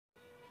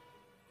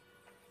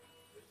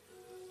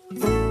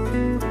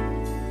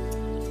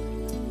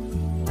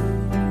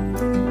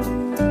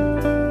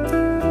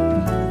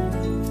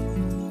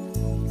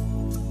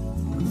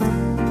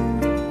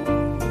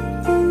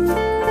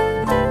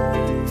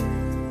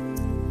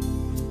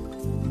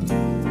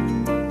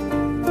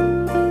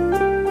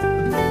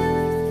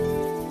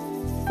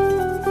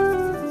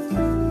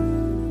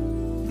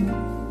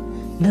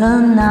The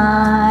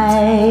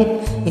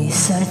night is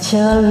such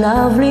a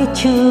lovely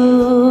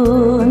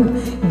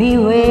tune.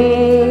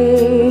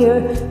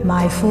 Beware,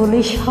 my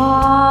foolish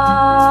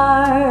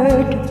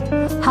heart.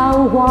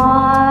 How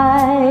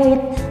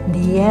white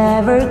the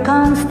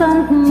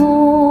ever-constant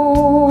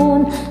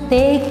moon.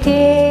 Take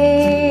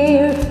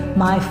care,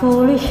 my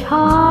foolish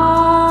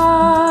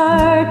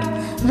heart.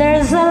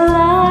 There's a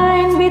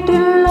line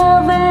between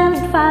love and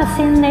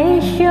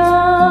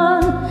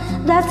fascination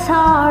that's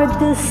hard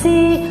to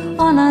see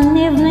on an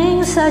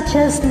evening such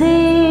as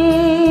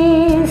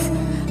this,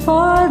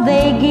 for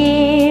they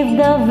give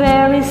the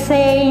very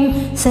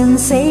same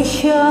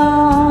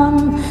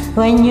sensation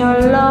when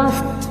you're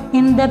lost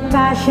in the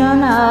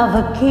passion of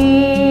a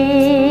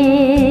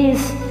kiss.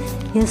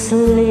 His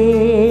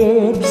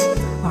lips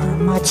are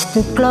much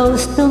too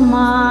close to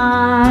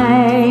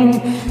mine.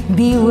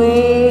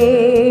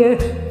 Beware,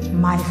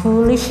 my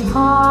foolish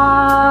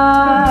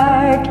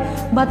heart.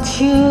 But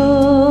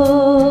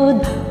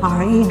should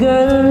our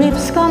eager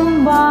lips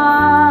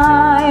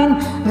combine,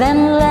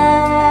 then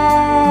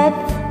let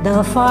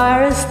the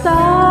fire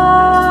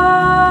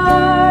start.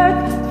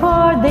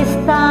 For this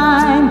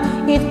time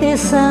it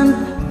isn't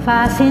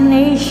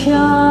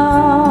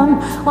fascination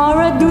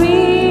or a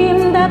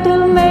dream that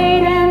will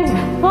mate and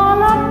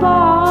fall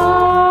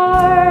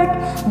apart.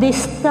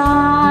 This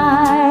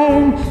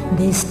time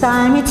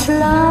it's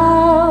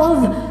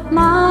love,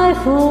 my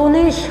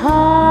foolish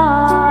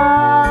heart.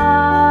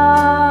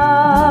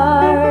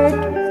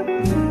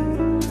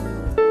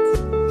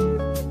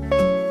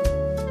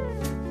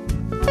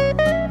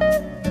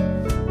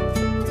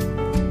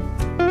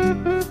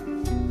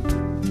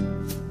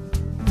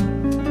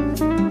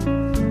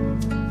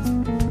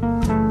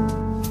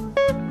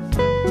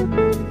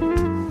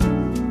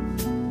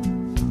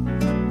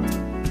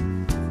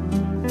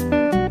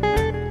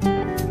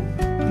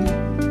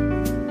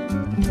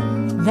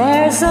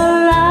 There's a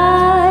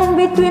line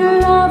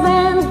between love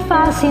and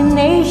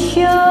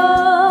fascination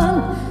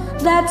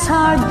that's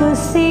hard to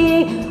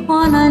see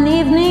on an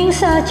evening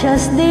such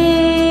as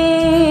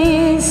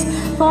this,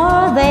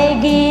 for they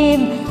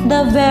give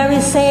the very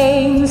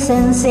same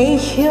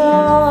sensation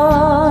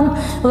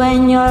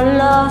when you're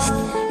lost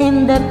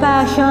in the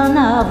passion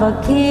of a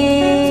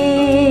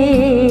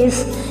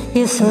kiss.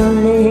 His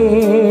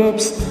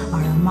lips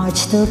are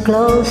much too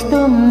close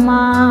to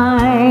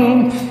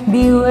mine.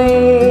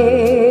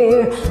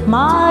 Beware,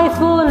 my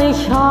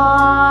foolish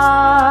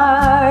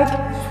heart.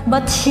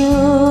 But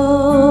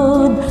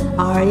should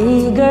our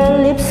eager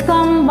lips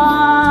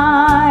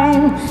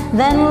combine,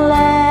 then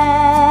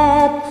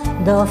let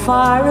the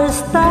fire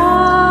start.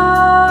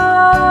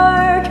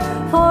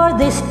 For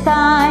this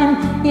time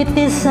it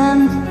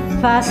isn't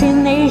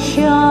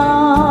fascination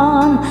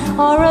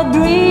or a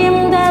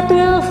dream that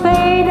will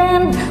fade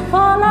and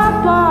fall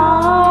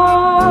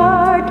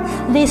apart.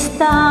 This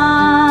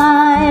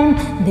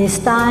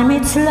time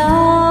it's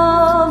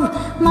love,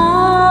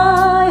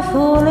 my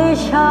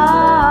foolish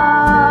heart.